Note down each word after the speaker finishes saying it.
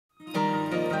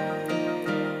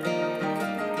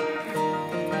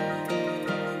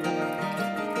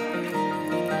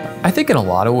I think in a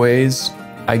lot of ways,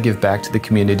 I give back to the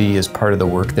community as part of the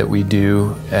work that we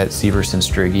do at Severson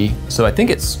Strigge. So I think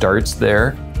it starts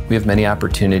there. We have many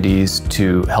opportunities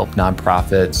to help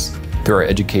nonprofits through our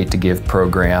Educate to Give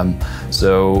program.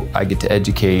 So I get to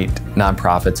educate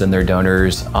nonprofits and their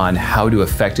donors on how to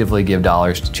effectively give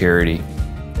dollars to charity.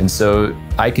 And so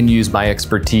I can use my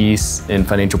expertise in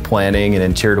financial planning and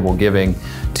in charitable giving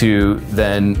to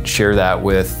then share that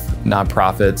with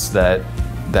nonprofits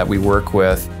that we work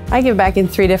with. I give back in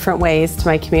 3 different ways to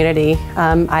my community.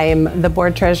 I am the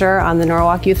board treasurer on the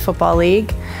Norwalk Youth Football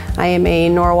League. I am a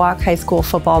Norwalk High School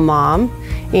football mom,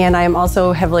 and I am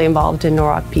also heavily involved in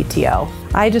Norwalk PTO.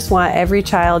 I just want every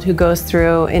child who goes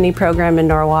through any program in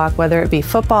Norwalk, whether it be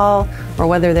football or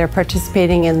whether they're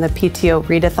participating in the PTO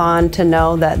readathon, to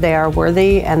know that they are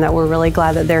worthy and that we're really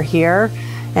glad that they're here.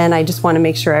 And I just want to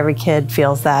make sure every kid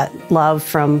feels that love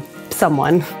from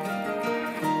someone.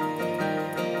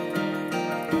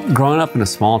 Growing up in a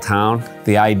small town,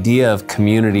 the idea of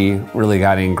community really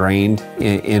got ingrained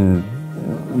in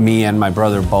me and my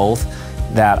brother both.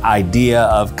 That idea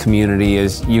of community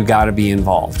is you got to be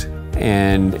involved,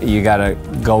 and you got to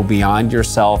go beyond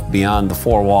yourself, beyond the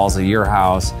 4 walls of your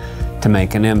house to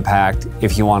make an impact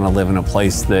if you want to live in a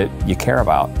place that you care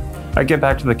about. I give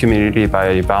back to the community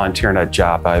by volunteering at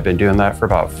JAPA. I've been doing that for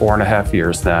about 4.5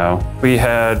 years now. We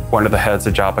had one of the heads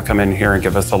of JAPA come in here and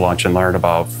give us a lunch and learn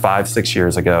about 5-6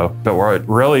 years ago. But what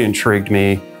really intrigued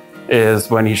me is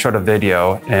when he showed a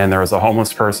video and there was a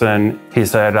homeless person. He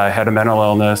said, I had a mental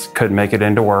illness, couldn't make it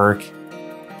into work.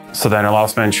 So then I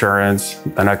lost my insurance,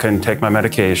 then I couldn't take my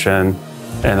medication,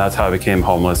 and that's how I became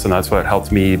homeless. And that's what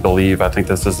helped me believe I think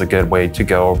this is a good way to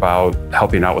go about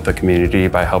helping out with the community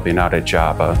by helping out at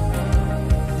JAPA.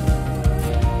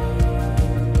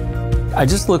 I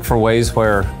just look for ways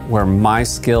where my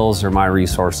skills or my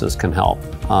resources can help.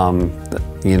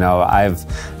 You know, I've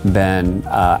been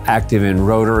active in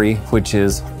Rotary, which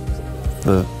is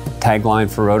the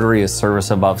tagline for Rotary is service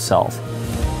above self.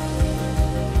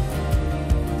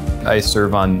 I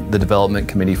serve on the development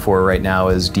committee for right now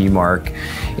as DMARC,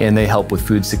 and they help with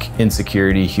food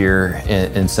insecurity here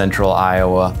in central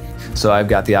Iowa. So I've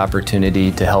got the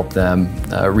opportunity to help them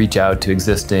reach out to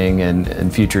existing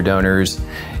and future donors,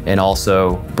 and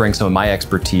also bring some of my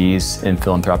expertise in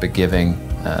philanthropic giving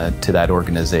to that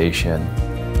organization.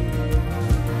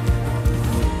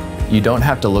 You don't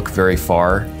have to look very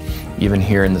far, even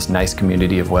here in this nice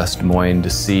community of West Des Moines, to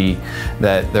see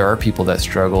that there are people that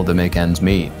struggle to make ends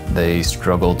meet. They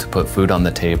struggle to put food on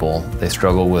the table. They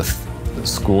struggle with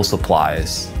school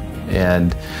supplies.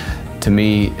 And to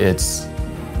me, it's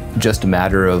just a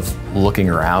matter of looking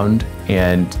around,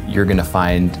 and you're gonna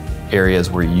find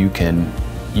areas where you can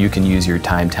use your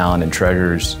time, talent, and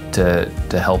treasures to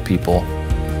help people.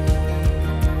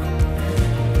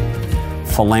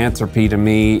 Philanthropy to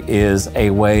me is a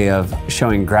way of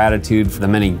showing gratitude for the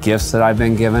many gifts that I've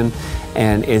been given.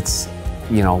 And it's,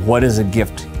 you know, what is a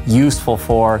gift useful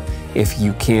for if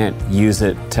you can't use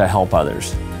it to help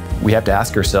others? We have to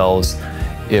ask ourselves,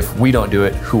 if we don't do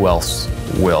it, who else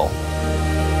will?